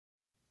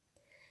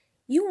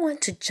You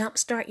want to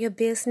jumpstart your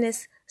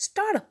business?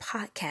 Start a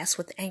podcast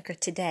with Anchor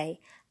today.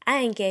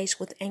 I engaged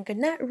with Anchor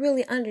not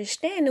really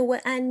understanding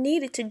what I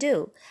needed to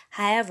do.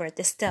 However,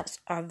 the steps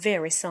are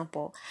very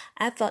simple.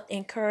 I felt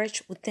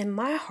encouraged within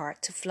my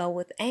heart to flow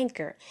with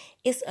Anchor.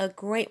 It's a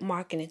great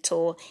marketing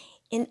tool,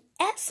 an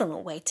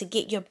excellent way to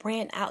get your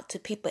brand out to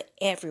people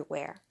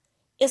everywhere.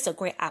 It's a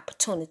great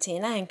opportunity,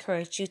 and I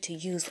encourage you to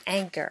use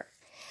Anchor.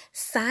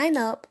 Sign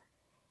up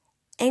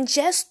and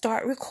just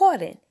start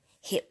recording.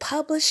 Hit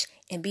publish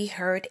and be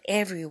heard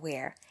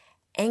everywhere.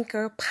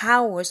 Anchor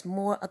powers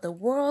more of the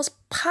world's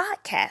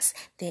podcasts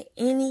than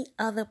any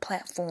other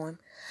platform.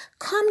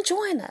 Come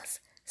join us.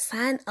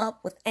 Sign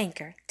up with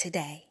Anchor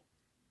today.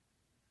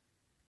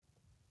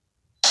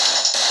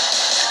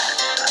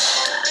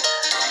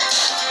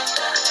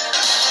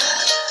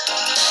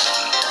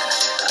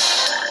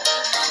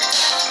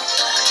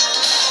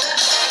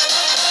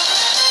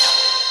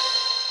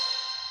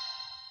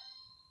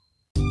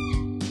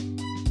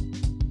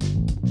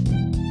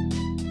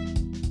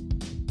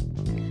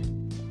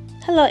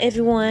 Hello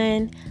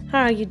everyone,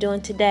 how are you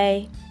doing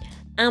today?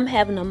 I'm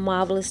having a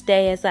marvelous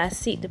day as I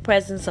seek the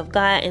presence of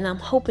God, and I'm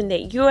hoping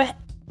that you're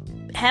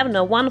having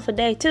a wonderful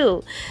day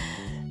too.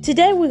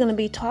 Today we're going to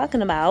be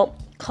talking about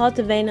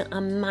cultivating a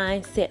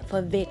mindset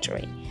for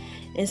victory.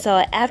 And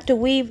so after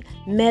we've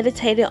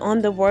meditated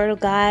on the word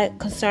of God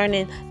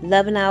concerning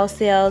loving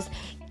ourselves,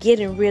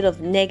 getting rid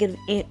of negative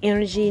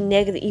energy,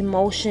 negative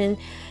emotion,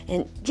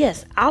 and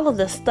just all of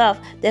the stuff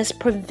that's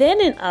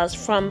preventing us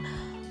from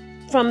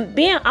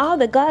being all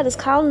that God is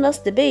calling us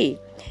to be.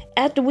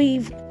 After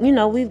we've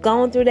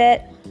gone through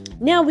that,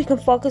 now we can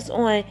focus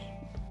on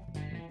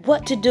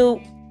what to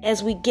do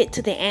as we get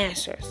to the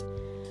answers.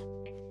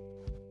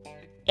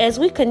 As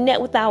we connect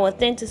with our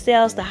authentic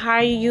selves, the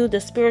higher you, the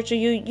spiritual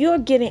you, you're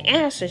getting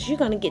answers. You're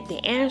going to get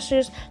the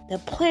answers, the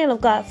plan of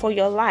God for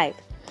your life.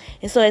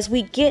 And so as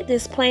we get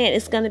this plan,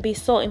 it's going to be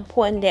so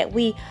important that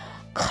we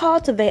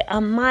cultivate a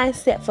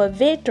mindset for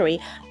victory,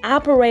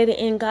 operating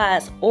in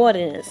God's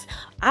ordinance,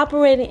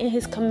 operating in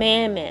His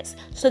commandments,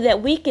 so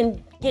that we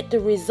can get the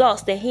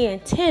results that He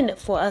intended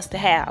for us to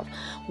have,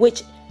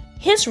 which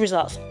His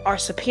results are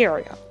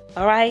superior.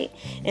 All right.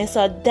 And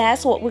so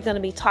that's what we're going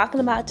to be talking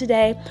about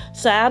today.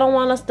 So I don't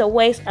want us to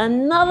waste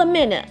another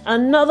minute,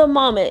 another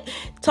moment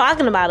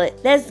talking about it.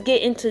 Let's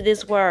get into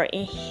this word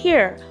and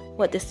hear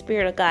what the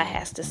Spirit of God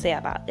has to say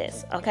about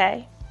this.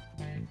 Okay.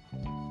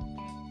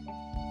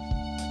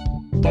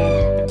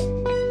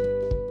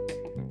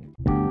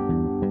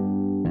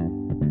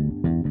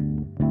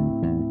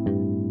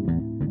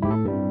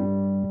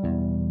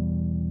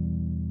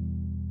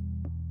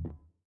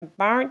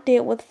 Burnt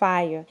it with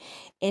fire,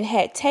 and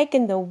had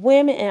taken the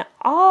women and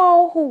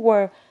all who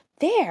were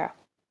there,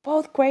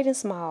 both great and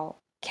small,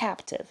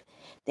 captive.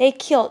 They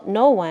killed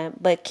no one,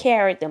 but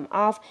carried them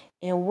off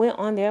and went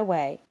on their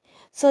way.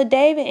 So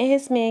David and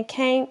his men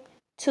came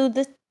to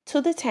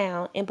the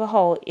town, and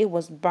behold, it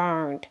was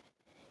burned,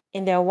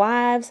 and their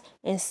wives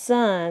and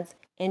sons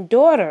and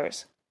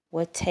daughters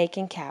were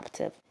taken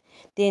captive.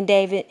 Then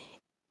David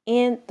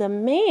and the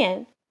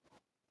men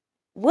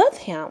with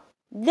him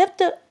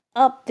lifted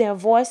up their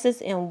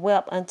voices and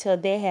wept until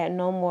they had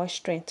no more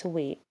strength to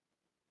weep.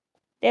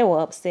 They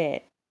were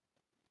upset.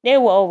 They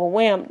were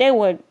overwhelmed. They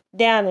were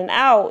down and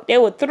out. They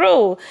were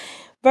through.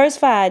 Verse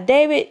 5,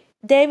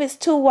 David's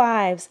two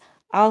wives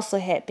also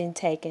had been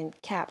taken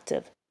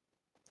captive.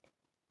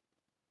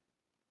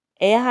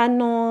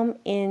 Ahinoam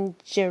and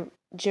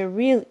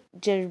Jezreelites,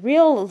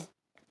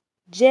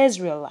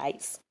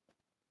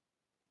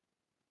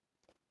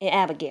 and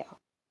Abigail,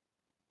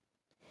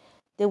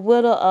 the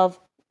widow of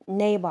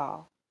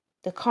Nabal,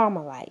 the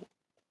Carmelite.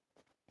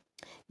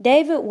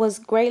 David was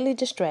greatly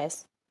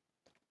distressed,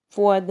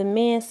 for the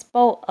men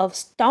spoke of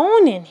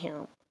stoning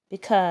him,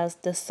 because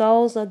the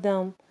souls of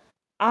them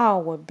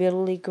all were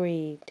bitterly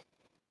grieved,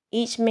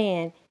 each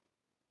man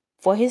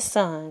for his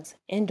sons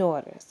and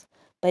daughters.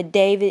 But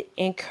David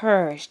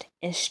encouraged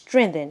and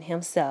strengthened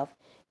himself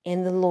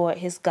in the Lord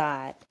his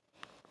God.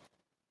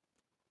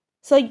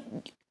 So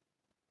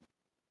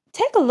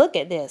take a look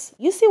at this.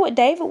 You see what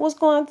David was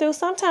going through?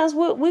 Sometimes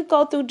we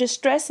go through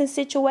distressing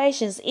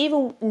situations,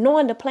 even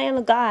knowing the plan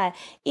of God,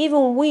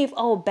 even when we've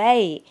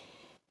obeyed.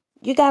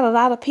 You got a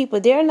lot of people,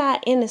 they're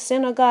not in the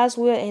center of God's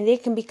will, and they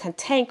can be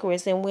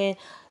cantankerous. And when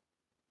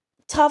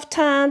tough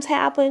times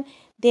happen,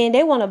 then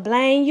they want to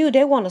blame you.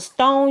 They want to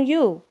stone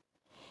you.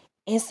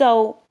 And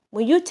so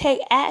when you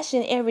take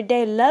action every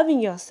day, loving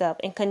yourself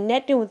and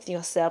connecting with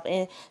yourself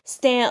and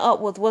staying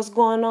up with what's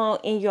going on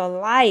in your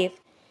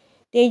life,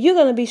 then you're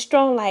going to be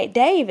strong like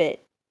David.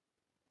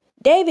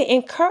 David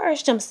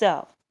encouraged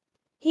himself.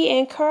 He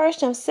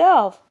encouraged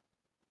himself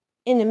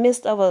in the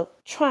midst of a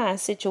trying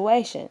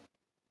situation.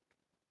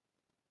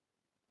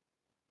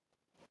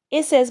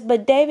 It says,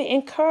 but David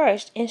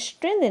encouraged and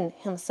strengthened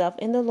himself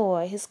in the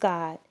Lord his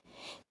God.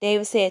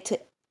 David said to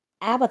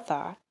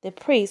Abiathar, the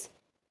priest,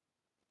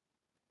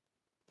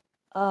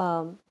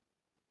 Ahimelech's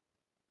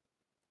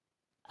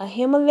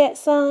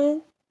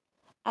son,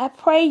 I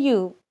pray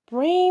you,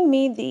 bring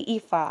me the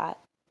ephod.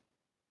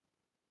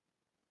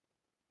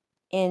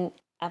 and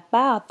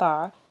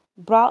Abiathar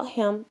brought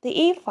him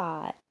the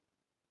ephod.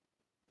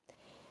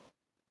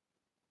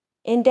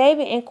 And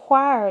David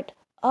inquired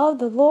of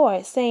the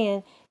Lord,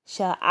 saying,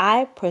 Shall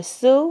I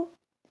pursue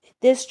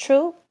this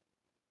troop?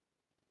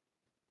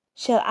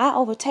 Shall I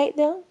overtake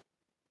them?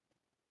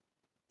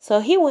 So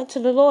he went to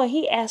the Lord.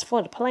 He asked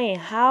for the plan.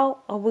 How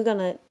are we going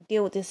to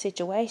deal with this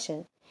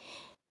situation?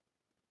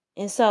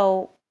 And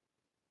so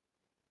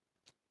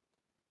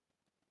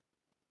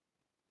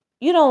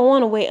you don't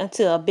want to wait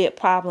until a big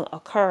problem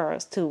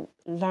occurs to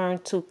learn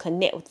to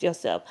connect with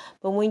yourself.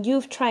 But when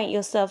you've trained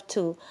yourself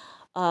to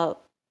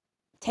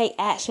take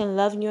action,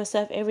 loving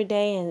yourself every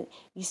day, and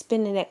you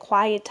spending that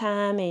quiet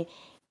time,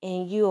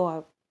 and you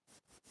are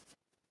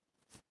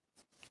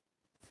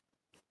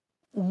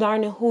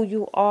learning who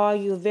you are,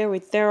 you're very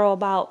thorough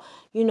about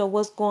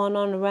what's going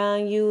on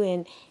around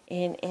you,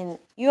 and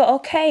you're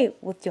okay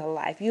with your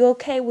life, you're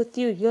okay with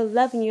you're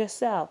loving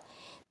yourself.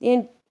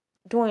 Then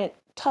during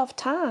tough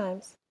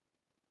times,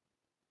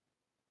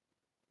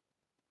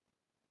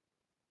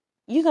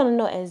 you're going to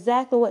know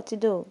exactly what to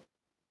do.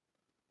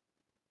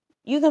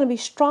 You're going to be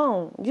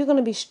strong. You're going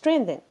to be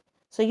strengthened.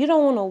 So you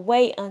don't want to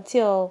wait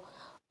until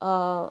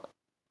to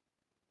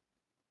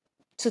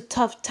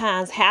tough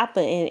times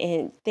happen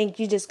and think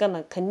you're just going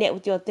to connect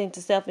with your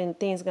authentic self and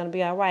things are going to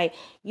be all right.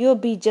 You'll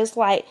be just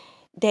like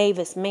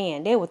David's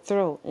man. They were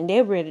through and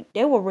they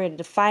were ready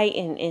to fight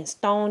and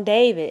stone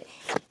David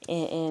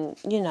and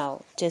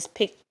just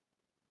pitch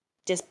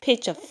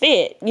a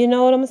fit. You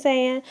know what I'm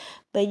saying?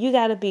 But you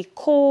got to be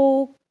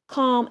cool,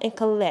 calm, and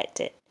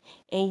collected.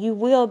 And you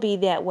will be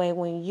that way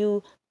when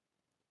you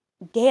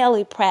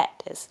daily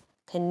practice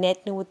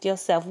connecting with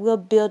yourself. We're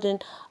building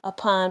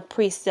upon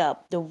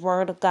precept, the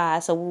word of God.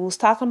 So we was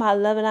talking about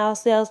loving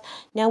ourselves.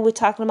 Now we're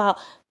talking about,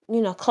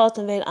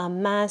 cultivating a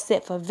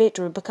mindset for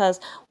victory, because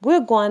we're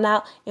going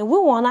out and we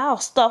want our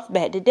stuff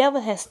back. The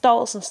devil has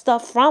stole some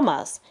stuff from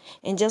us.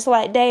 And just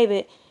like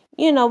David,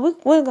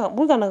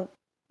 we're gonna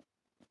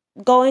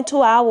go into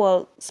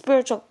our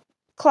spiritual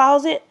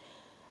closet,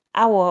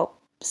 our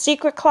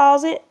secret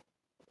closet,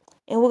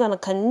 and we're going to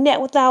connect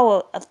with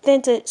our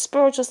authentic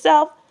spiritual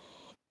self,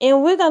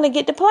 and we're going to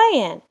get the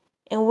plan,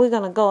 and we're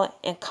going to go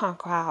and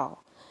conquer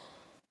all.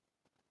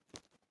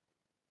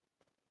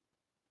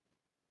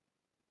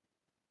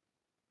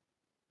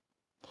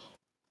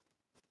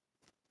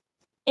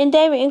 And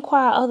David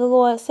inquired of the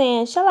Lord,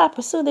 saying, Shall I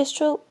pursue this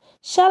troop?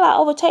 Shall I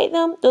overtake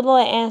them? The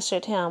Lord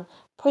answered him,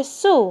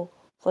 Pursue,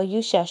 for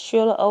you shall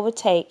surely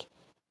overtake.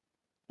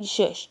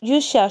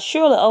 You shall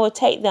surely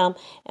overtake them,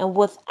 and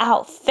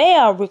without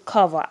fail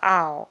recover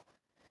all.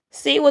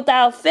 See,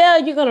 without fail,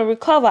 you're going to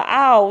recover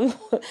all.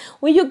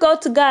 When you go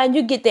to God and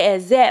you get the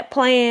exact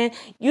plan,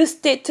 you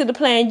stick to the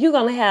plan, you're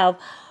going to have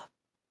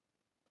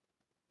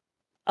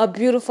a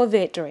beautiful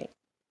victory.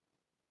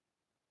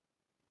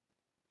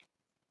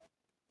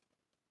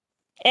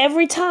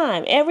 Every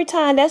time,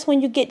 that's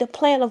when you get the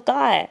plan of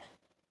God.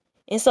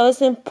 And so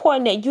it's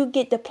important that you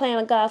get the plan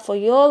of God for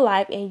your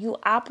life and you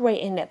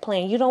operate in that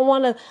plan. You don't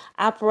want to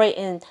operate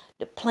in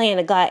the plan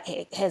that God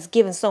has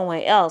given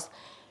someone else.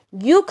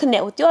 You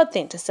connect with your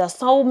authentic self.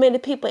 So many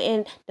people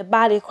in the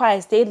body of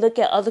Christ, they look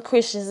at other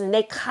Christians and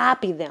they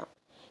copy them.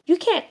 You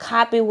can't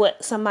copy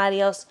what somebody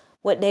else,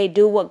 what they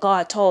do, what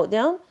God told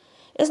them.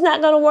 It's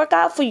not going to work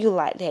out for you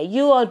like that.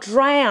 You will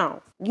drown.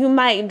 You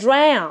might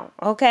drown,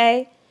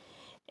 okay?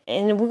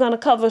 And we're going to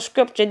cover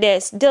scripture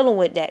that's dealing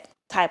with that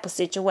type of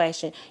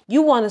situation.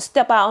 You want to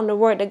step out on the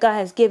word that God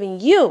has given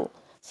you.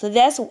 So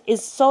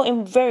it's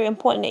so very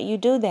important that you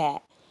do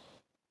that.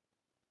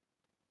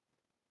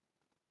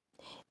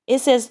 It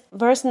says,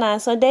 verse 9,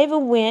 So David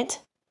went,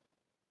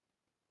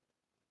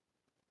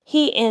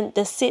 he and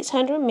the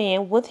 600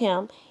 men with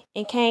him,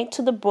 and came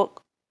to the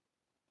brook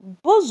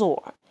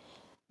Bozor.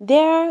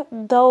 There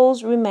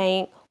those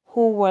remained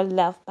who were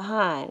left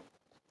behind.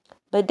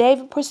 But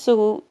David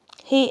pursued,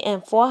 he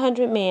and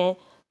 400 men,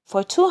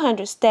 for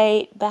 200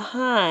 stayed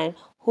behind,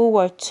 who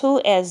were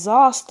too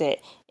exhausted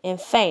and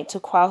faint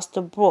to cross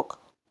the brook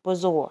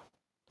Bozor.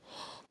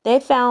 They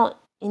found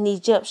an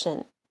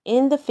Egyptian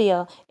in the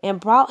field and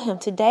brought him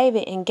to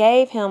David and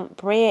gave him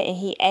bread, and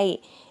he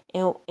ate,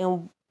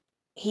 and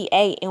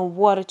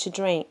water to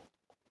drink,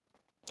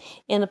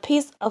 and a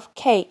piece of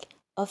cake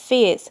of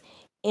figs,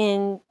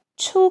 and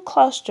 2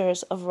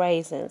 clusters of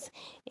raisins.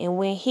 And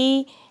when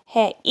he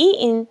had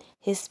eaten,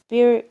 his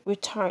spirit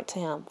returned to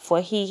him,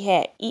 for he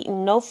had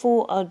eaten no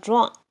food or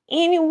drunk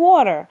any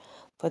water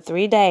for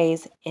 3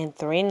 days and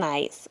 3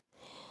 nights.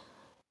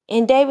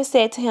 And David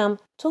said to him,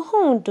 To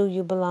whom do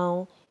you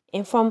belong?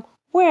 And from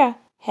where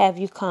have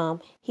you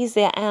come? He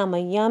said, I am a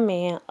young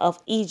man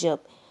of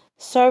Egypt,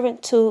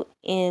 servant to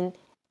an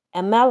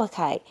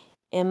Amalekite,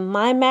 and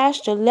my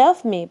master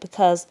left me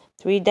because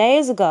 3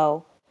 days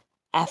ago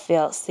I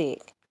felt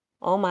sick.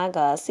 Oh my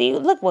God. See,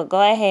 look what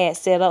God had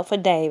set up for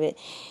David.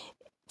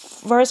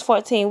 Verse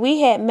 14,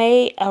 we had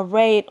made a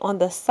raid on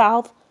the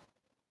south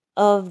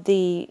of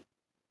the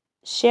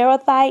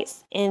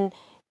Sherethites, and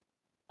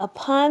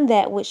upon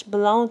that which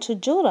belonged to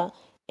Judah,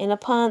 and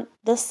upon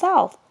the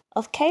south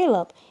of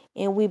Caleb,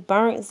 and we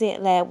burnt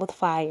Ziklag with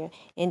fire.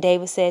 And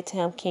David said to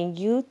him, can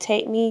you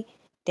take me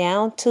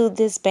down to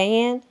this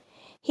band?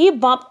 He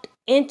bumped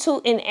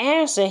into an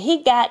answer.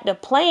 He got the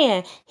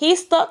plan. He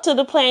stuck to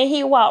the plan.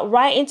 He walked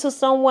right into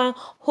someone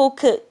who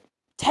could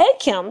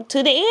take him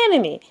to the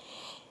enemy.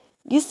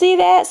 You see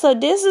that? So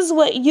this is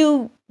what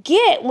you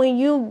get when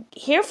you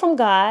hear from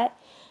God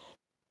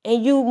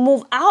and you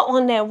move out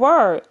on that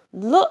word.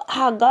 Look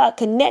how God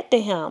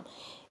connected him.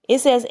 It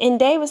says, and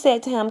David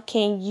said to him,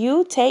 can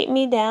you take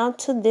me down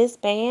to this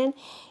band?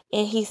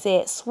 And he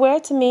said, swear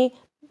to me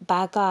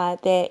by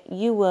God that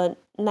you will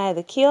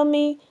neither kill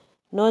me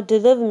nor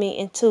deliver me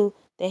into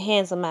the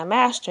hands of my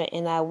master,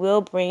 and I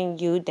will bring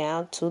you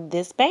down to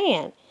this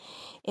band.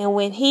 And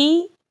when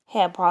he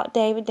had brought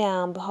David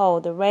down,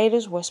 behold, the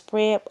raiders were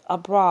spread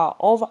abroad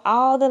over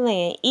all the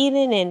land,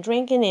 eating and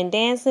drinking and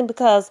dancing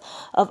because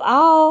of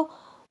all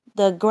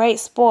the great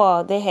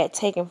spoil they had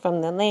taken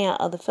from the land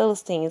of the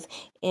Philistines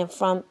and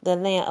from the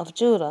land of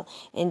Judah.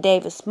 And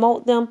David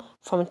smote them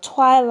from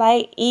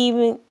twilight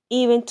even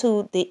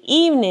to the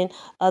evening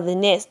of the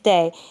next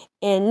day.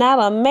 And not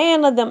a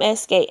man of them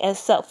escaped,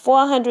 except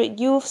 400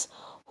 youths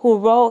who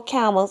rode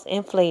camels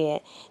and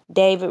fled.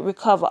 David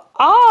recovered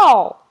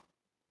all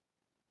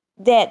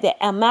that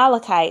the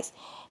Amalekites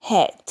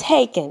had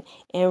taken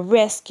and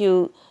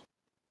rescued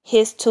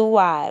his 2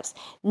 wives.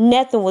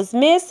 Nothing was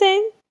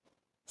missing,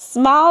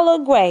 small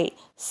or great,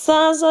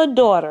 sons or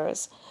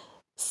daughters,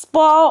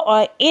 spoil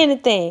or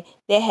anything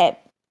that had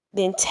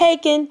been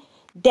taken.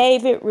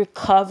 David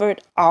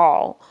recovered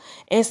all.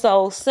 And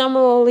so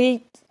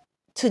similarly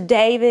to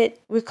David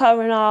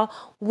recovering all,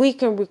 we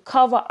can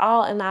recover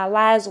all in our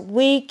lives.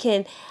 We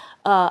can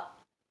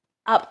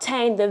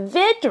obtain the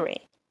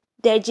victory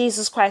that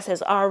Jesus Christ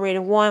has already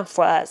won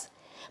for us.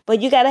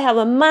 But you got to have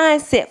a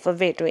mindset for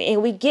victory.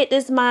 And we get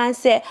this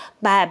mindset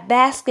by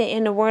basking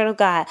in the Word of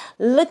God,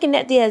 looking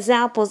at the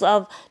examples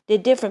of the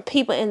different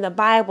people in the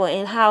Bible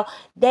and how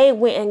they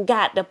went and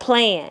got the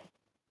plan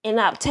and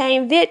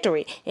obtained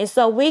victory. And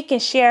so we can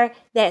share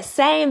that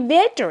same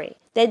victory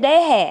that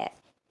they had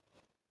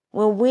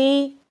when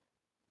we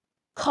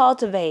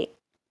cultivate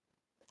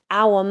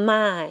our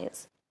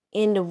minds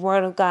in the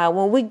Word of God.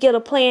 When we get a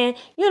plan,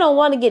 you don't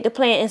want to get the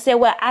plan and say,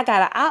 well, I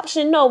got an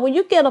option. No, when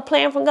you get a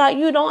plan from God,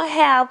 you don't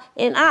have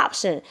an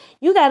option.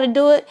 You got to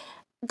do it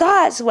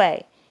God's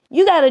way.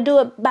 You got to do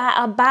it by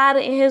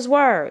abiding in His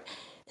Word.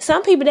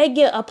 Some people, they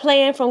get a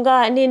plan from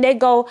God and then they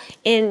go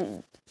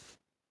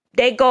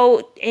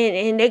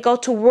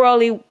to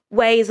worldly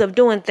ways of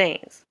doing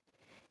things.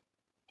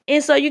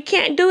 And so you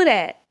can't do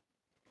that.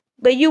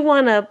 But you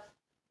want to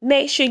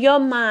make sure your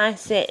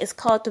mindset is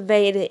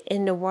cultivated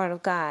in the Word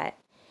of God,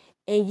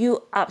 and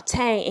you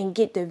obtain and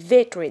get the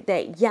victory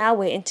that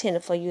Yahweh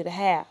intended for you to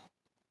have.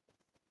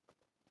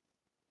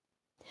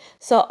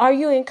 So are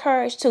you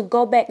encouraged to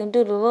go back and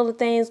do the little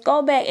things?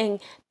 Go back and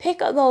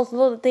pick up those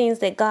little things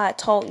that God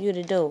told you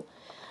to do.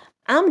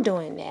 I'm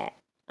doing that.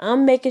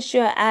 I'm making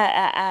sure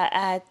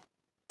I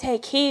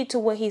take heed to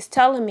what He's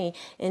telling me.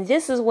 And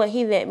this is what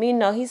He let me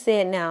know. He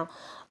said, now,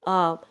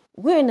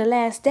 we're in the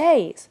last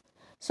days.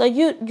 So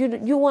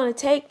you want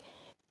to take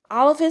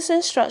all of His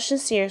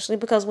instructions seriously,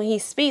 because when He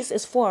speaks,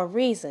 it's for a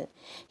reason.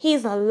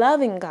 He's a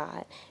loving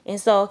God. And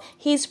so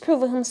He's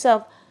proven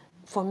Himself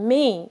for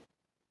me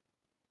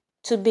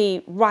to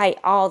be right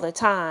all the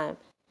time.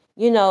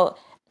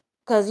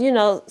 Because,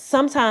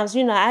 sometimes,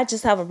 I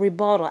just have a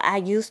rebuttal. I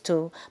used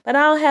to. But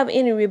I don't have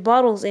any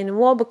rebuttals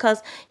anymore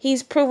because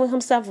He's proven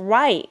Himself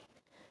right.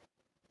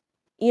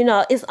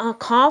 It's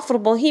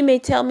uncomfortable. He may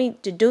tell me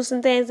to do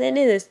some things, and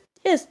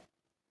it's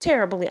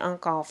terribly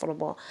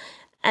uncomfortable.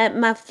 And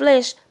my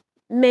flesh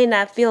may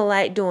not feel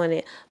like doing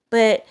it,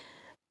 but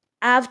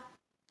I've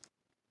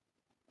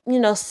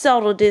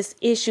settled this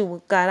issue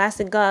with God. I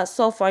said, God,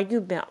 so far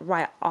you've been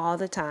right all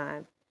the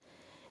time.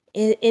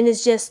 And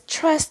it's just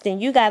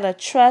trusting. You got to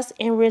trust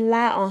and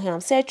rely on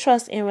Him. Say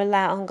trust and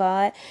rely on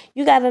God.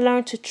 You got to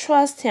learn to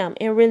trust Him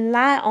and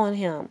rely on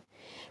Him.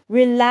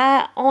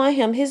 Rely on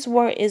Him. His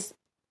word is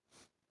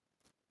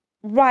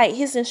right.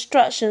 His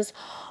instructions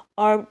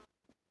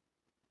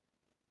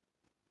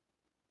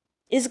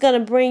it's going to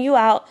bring you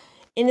out,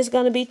 and it's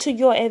going to be to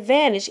your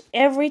advantage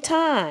every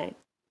time.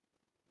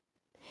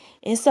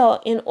 And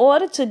so in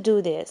order to do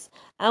this,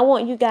 I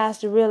want you guys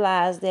to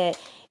realize that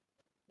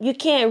you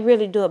can't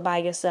really do it by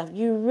yourself.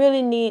 You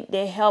really need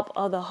the help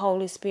of the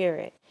Holy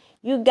Spirit.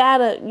 You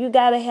gotta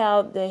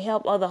have the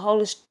help of the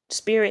Holy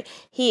Spirit.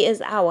 He is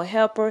our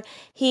helper.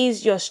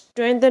 He's your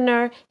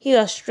strengthener.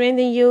 He'll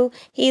strengthen you.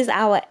 He's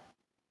our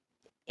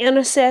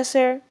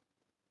intercessor.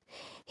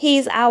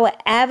 He's our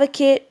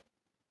advocate.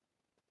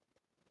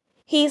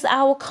 He's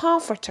our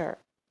comforter.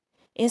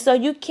 And so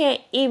you can't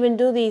even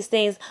do these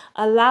things.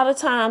 A lot of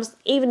times,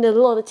 even the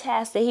little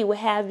tasks that He would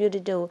have you to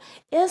do,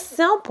 it's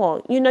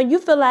simple. You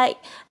feel like,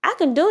 I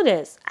can do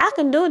this. I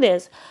can do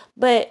this.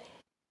 But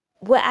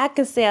what I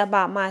can say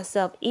about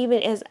myself,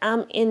 even as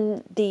I'm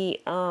in the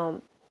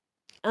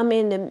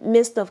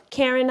midst of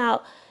carrying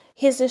out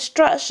His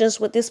instructions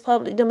with this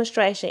public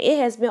demonstration, it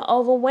has been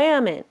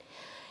overwhelming.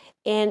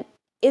 And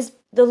It's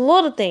the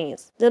little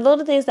things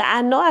that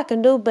I know I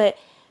can do, but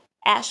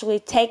actually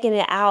taking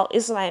it out,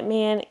 it's like,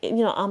 man,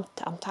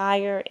 I'm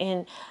tired,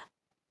 and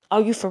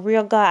are you for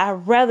real, God?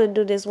 I'd rather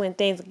do this when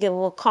things get a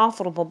little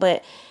comfortable,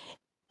 but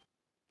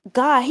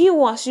God, He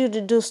wants you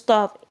to do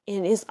stuff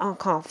and it's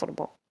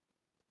uncomfortable.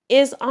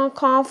 It's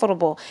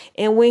uncomfortable.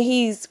 And when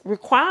He's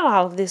requiring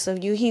all of this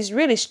of you, He's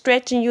really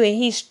stretching you and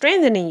He's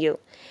strengthening you.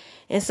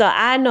 And so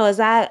I know as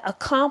I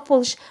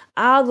accomplish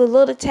all the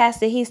little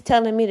tasks that He's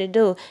telling me to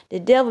do, the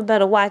devil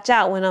better watch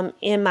out when I'm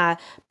in my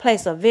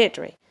place of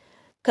victory.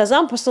 Because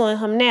I'm pursuing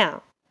Him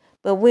now.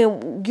 But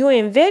when you're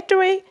in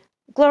victory,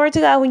 glory to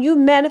God, when you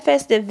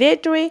manifest the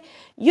victory,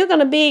 you're going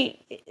to be,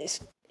 it's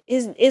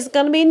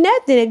going to be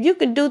nothing. If you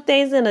can do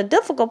things in a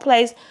difficult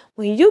place,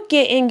 when you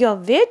get in your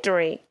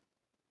victory,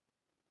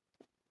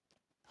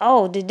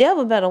 oh, the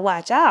devil better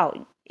watch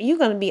out. You're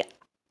going to be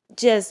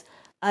just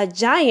a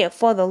giant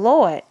for the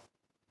Lord.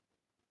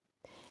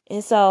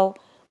 And so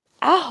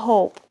I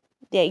hope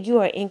that you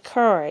are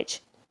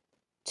encouraged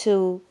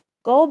to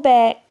go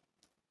back,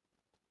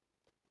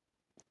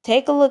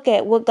 take a look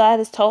at what God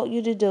has told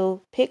you to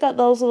do, pick up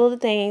those little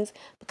things,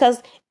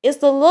 because it's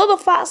the little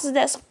foxes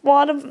that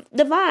spoil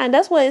the vine.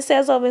 That's what it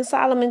says over in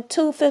Solomon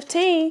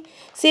 2:15.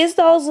 See, it's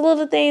those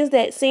little things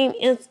that seem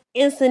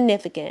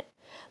insignificant.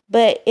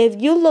 But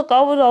if you look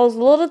over those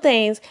little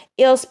things,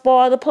 it'll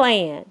spoil the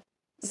plan.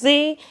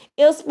 See,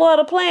 it'll spoil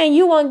the plan.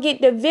 You won't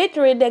get the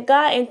victory that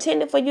God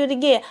intended for you to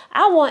get.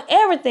 I want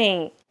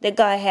everything that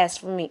God has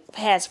for me.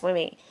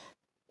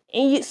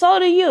 And so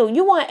do you.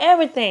 You want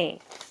everything.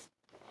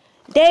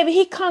 David,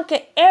 he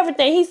conquered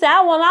everything. He said,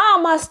 I want all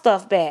my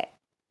stuff back.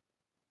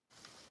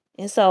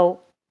 And so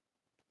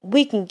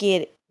we can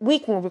get it. We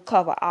can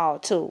recover all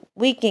too.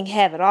 We can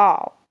have it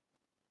all.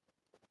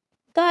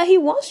 God, He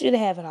wants you to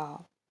have it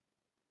all.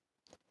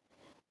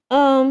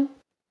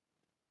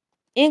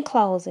 In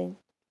closing,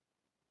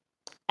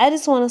 I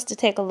just want us to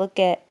take a look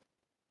at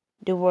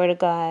the Word of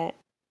God.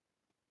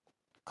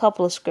 A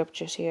couple of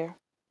scriptures here.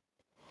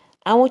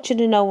 I want you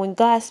to know when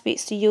God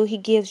speaks to you, He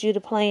gives you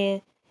the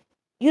plan.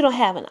 You don't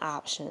have an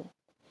option.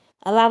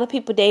 A lot of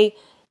people,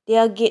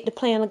 they'll get the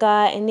plan of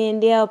God and then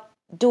they'll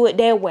do it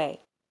their way.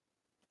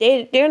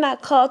 They're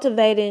not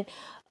cultivating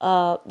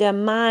their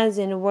minds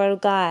in the Word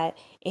of God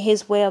and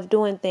His way of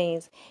doing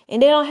things.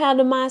 And they don't have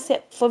the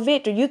mindset for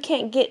victory. You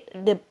can't get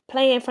the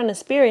plan from the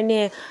Spirit and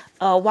then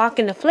walk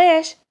in the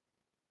flesh.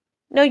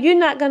 No, you're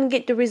not going to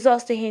get the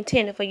results that He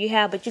intended for you to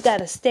have, but you got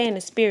to stay in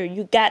the Spirit.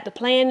 You got the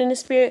plan in the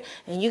Spirit,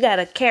 and you got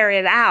to carry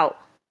it out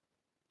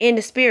in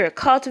the Spirit,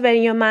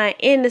 cultivating your mind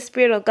in the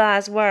Spirit of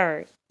God's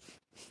Word.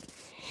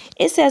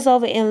 It says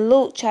over in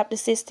Luke chapter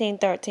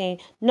 16:13,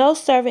 no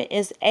servant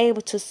is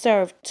able to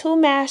serve two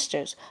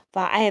masters,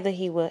 for either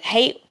he will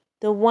hate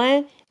the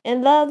one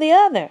and love the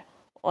other,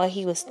 or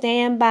he will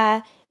stand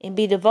by and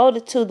be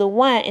devoted to the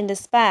one and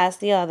despise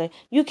the other.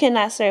 You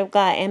cannot serve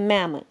God and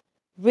mammon,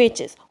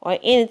 riches, or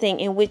anything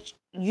in which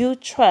you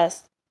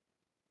trust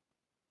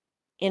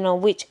and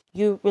on which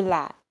you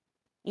rely.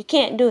 You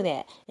can't do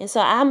that. And so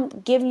I'm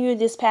giving you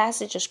this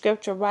passage of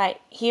scripture right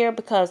here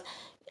because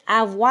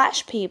I've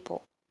watched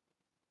people.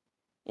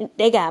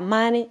 They got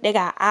money, they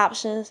got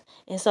options,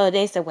 and so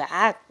they say, well,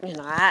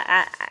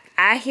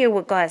 I hear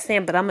what God's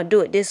saying, but I'm going to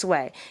do it this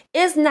way.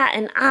 It's not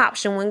an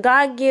option. When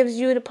God gives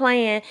you the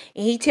plan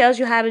and He tells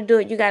you how to do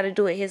it, you got to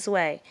do it His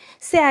way.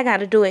 Say, I got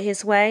to do it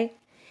His way,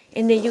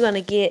 and then you're going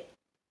to get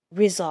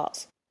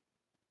results.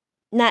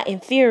 Not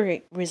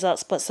inferior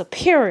results, but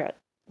superior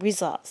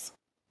results.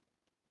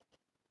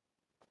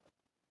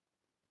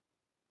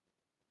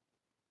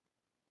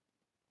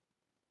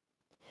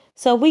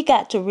 So we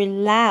got to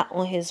rely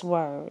on His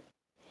Word.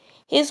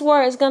 His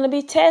Word is going to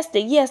be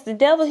tested. Yes, the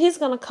devil, he's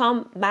going to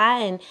come by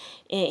and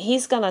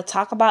he's going to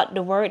talk about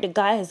the Word that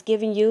God has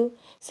given you,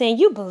 saying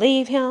you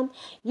believe Him,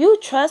 you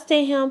trust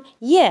in Him.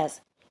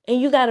 Yes,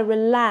 and you got to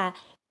rely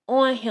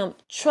on Him,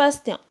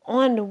 trusting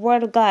on the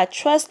Word of God,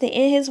 trusting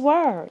in His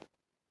Word.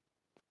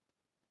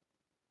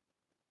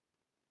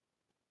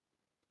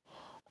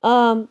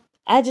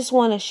 I just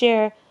want to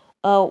share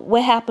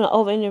what happened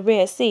over in the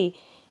Red Sea.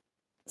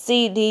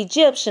 See, the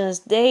Egyptians,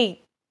 they're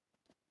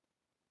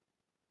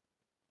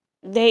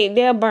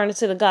burning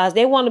to the gods.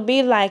 They want to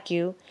be like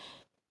you,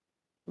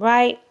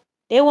 right?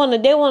 They want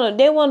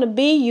to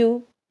be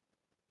you,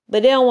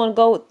 but they don't want to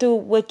go through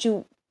what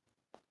you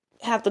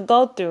have to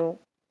go through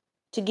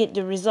to get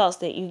the results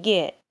that you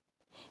get.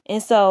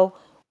 And so,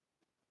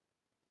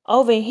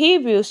 over in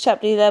Hebrews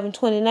chapter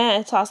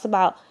 11:29, it talks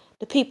about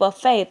the people of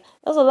faith.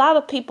 There's a lot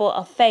of people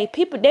of faith.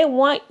 People they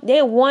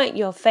want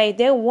your faith.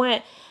 They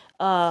want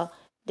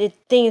the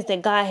things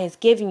that God has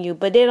given you,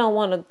 but they don't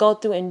want to go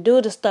through and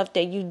do the stuff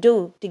that you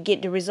do to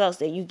get the results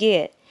that you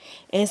get.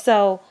 And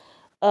so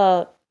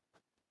the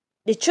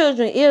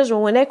children of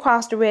Israel, when they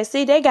crossed the Red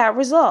Sea, they got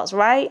results,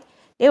 right?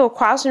 They were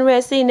crossing the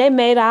Red Sea and they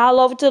made it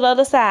all over to the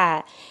other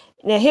side.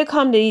 Now here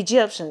come the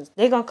Egyptians.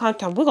 They're going to come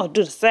to them. We're going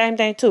to do the same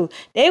thing too.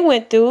 They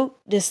went through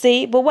the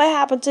sea, but what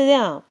happened to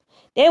them?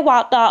 They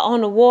walked out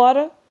on the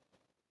water.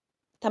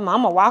 Tell me,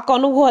 I'm going to walk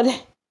on the water.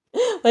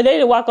 But they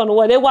didn't walk on the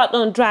water. They walked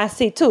on the dry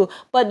sea too.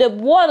 But the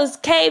waters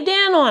caved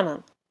in on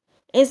them.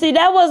 And see,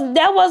 that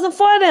wasn't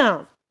for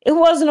them. It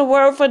wasn't a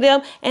word for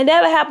them. And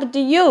that'll happen to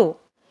you.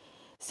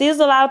 See, there's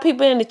a lot of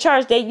people in the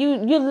church that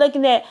you're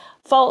looking at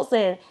folks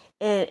and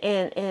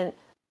they're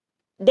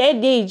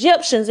the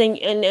Egyptians.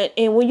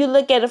 And when you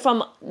look at it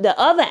from the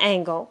other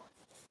angle,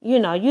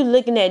 you're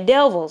looking at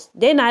devils.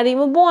 They're not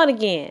even born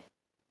again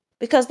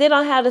because they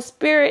don't have the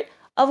spirit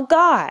of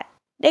God.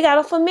 They got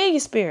a familiar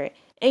spirit.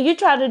 And you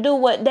try to do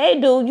what they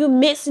do, you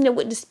mixing it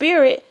with the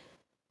spirit.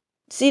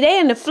 See, they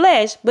in the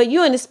flesh, but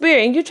you in the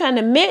spirit, and you trying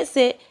to mix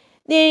it,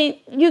 then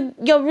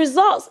your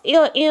results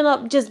will end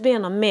up just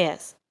being a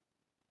mess.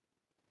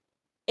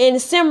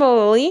 And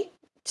similarly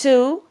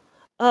to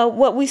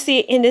what we see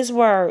in this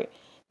word,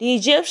 the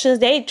Egyptians,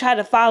 they try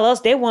to follow us.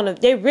 They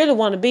really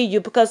want to be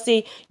you because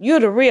see, you're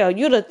the real,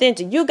 you're the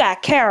authentic, you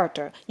got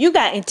character, you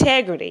got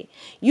integrity.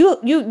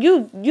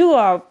 You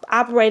are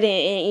operating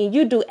and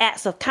you do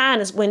acts of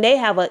kindness when they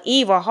have an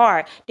evil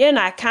heart. They're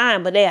not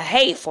kind, but they're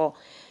hateful.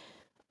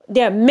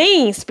 They're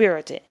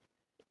mean-spirited.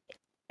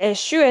 As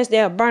sure as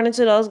they're burning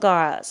to those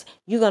gods,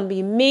 you're going to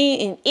be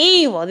mean and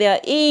evil.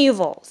 They're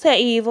evil.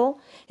 Say evil.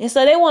 And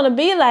so they want to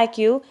be like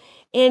you,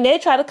 and they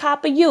try to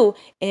copy you.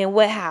 And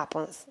what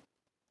happens?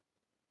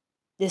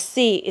 The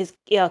sea is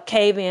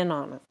caving in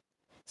on them.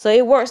 So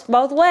it works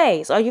both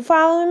ways. Are you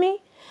following me?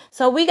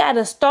 So we got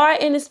to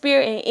start in the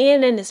spirit and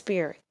end in the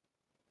spirit.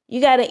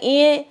 You got to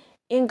end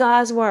in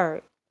God's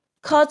word.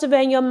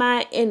 Cultivate your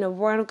mind in the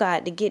word of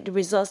God to get the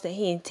results that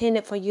he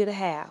intended for you to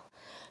have.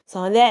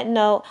 So on that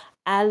note,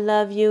 I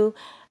love you.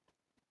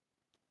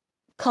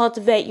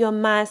 Cultivate your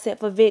mindset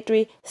for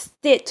victory.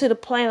 Stick to the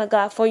plan of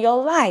God for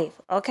your life,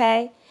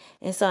 okay?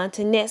 And so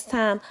until next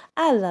time,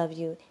 I love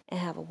you and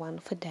have a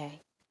wonderful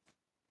day.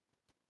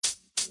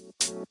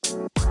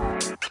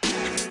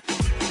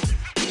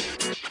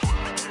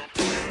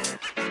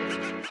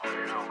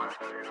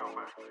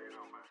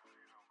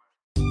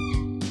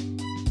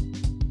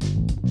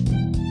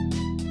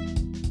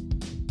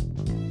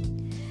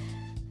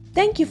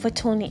 Thank you for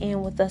tuning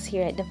in with us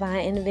here at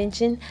Divine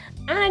Intervention.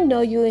 I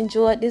know you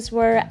enjoyed this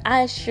word.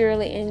 I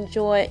surely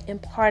enjoyed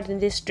imparting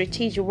this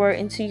strategic word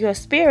into your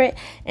spirit.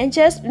 And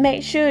just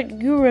make sure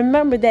you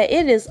remember that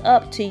it is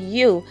up to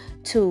you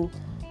to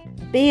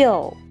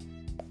build,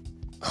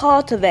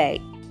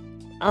 cultivate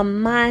a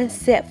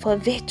mindset for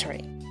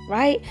victory,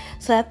 right?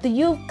 So after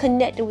you've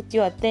connected with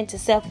your authentic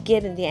self,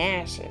 getting the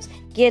answers,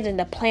 getting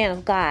the plan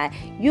of God,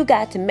 you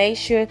got to make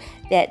sure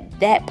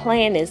that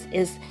plan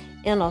is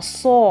in a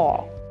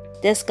soil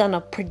that's going to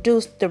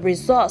produce the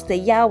results that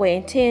Yahweh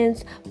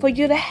intends for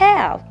you to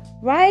have,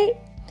 right?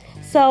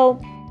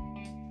 So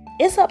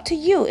it's up to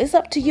you. It's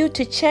up to you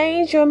to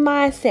change your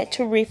mindset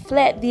to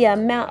reflect the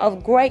amount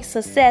of great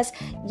success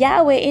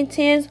Yahweh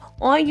intends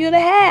on you to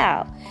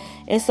have.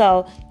 And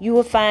so you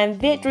will find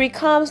victory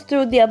comes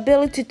through the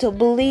ability to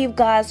believe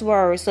God's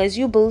word. So as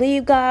you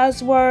believe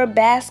God's word,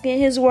 bask in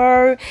his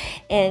word,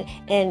 and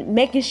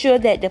making sure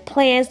that the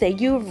plans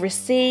that you've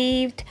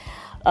received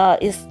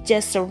is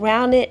just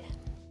surrounded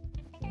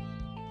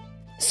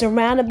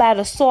by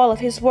the soil of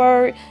his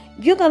word,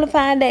 you're going to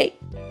find that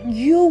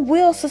you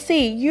will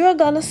succeed. You're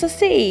going to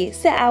succeed.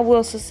 Say, I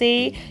will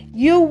succeed.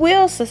 You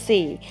will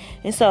succeed.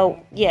 And so,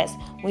 yes,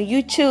 when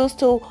you choose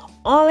to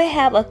only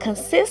have a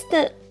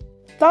consistent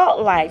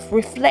thought life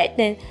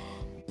reflecting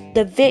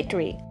the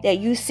victory that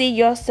you see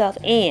yourself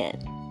in,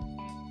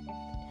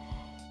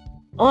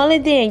 only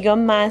then your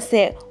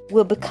mindset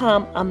will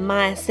become a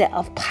mindset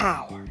of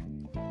power.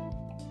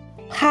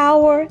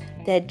 Power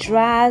that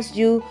drives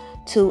you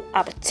to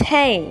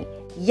obtain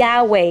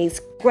Yahweh's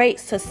great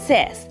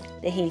success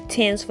that he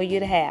intends for you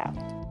to have.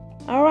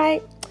 All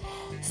right?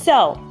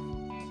 So,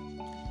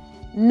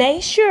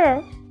 make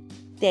sure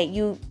that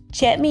you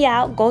check me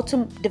out. Go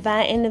to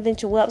Divine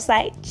Intervention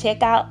website.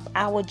 Check out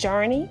our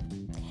journey,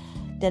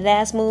 the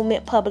last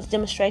movement, public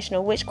demonstration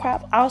of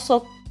witchcraft.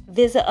 Also,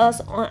 visit us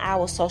on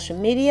our social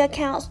media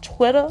accounts,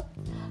 Twitter,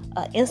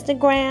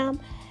 Instagram,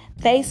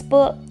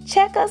 Facebook.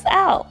 Check us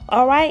out,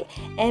 all right?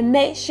 And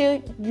make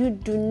sure you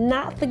do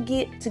not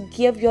forget to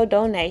give your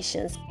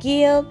donations.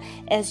 Give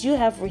as you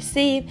have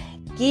received.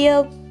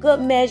 Give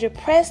good measure,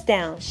 pressed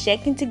down,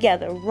 shaking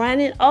together,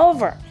 running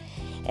over.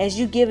 As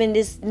you give in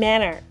this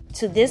manner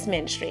to this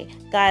ministry,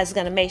 God is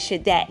going to make sure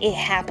that it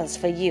happens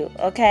for you,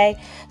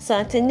 okay? So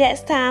until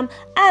next time,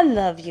 I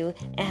love you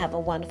and have a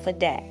wonderful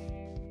day.